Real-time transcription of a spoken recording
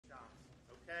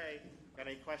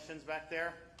Any questions back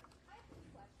there? I have two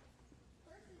questions.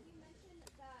 First is you mentioned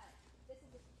that this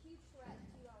is a huge threat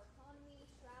to our economy,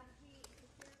 strategy,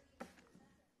 security.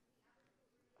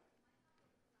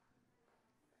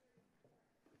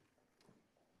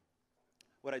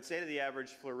 What I'd say to the average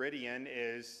Floridian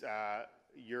is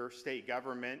your state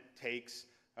government takes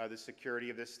the security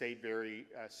of this state very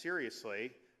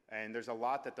seriously, and there's a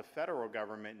lot that the federal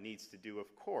government needs to do,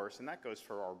 of course, and that goes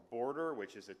for our border,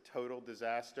 which is a total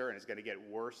disaster, and it's going to get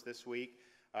worse this week,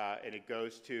 and it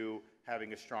goes to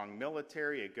having a strong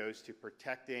military, it goes to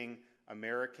protecting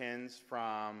Americans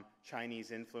from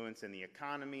Chinese influence in the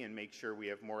economy and make sure we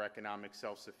have more economic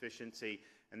self-sufficiency.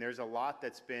 And there's a lot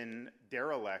that's been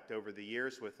derelict over the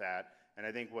years with that. And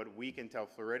I think what we can tell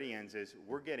Floridians is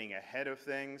we're getting ahead of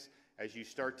things. As you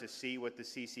start to see what the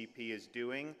CCP is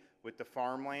doing with the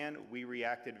farmland, we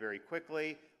reacted very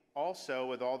quickly. Also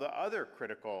with all the other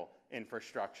critical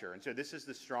infrastructure. And so this is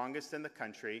the strongest in the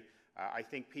country. I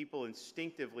think people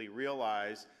instinctively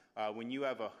realize when you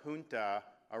have a junta,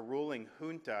 a ruling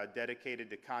junta dedicated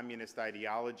to communist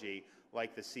ideology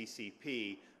like the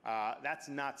CCP, that's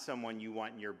not someone you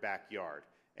want in your backyard.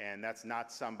 And that's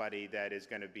not somebody that is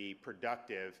going to be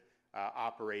productive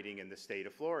operating in the state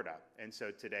of Florida. And so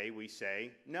today we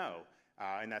say no,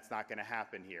 and that's not going to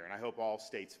happen here. And I hope all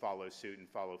states follow suit and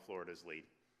follow Florida's lead.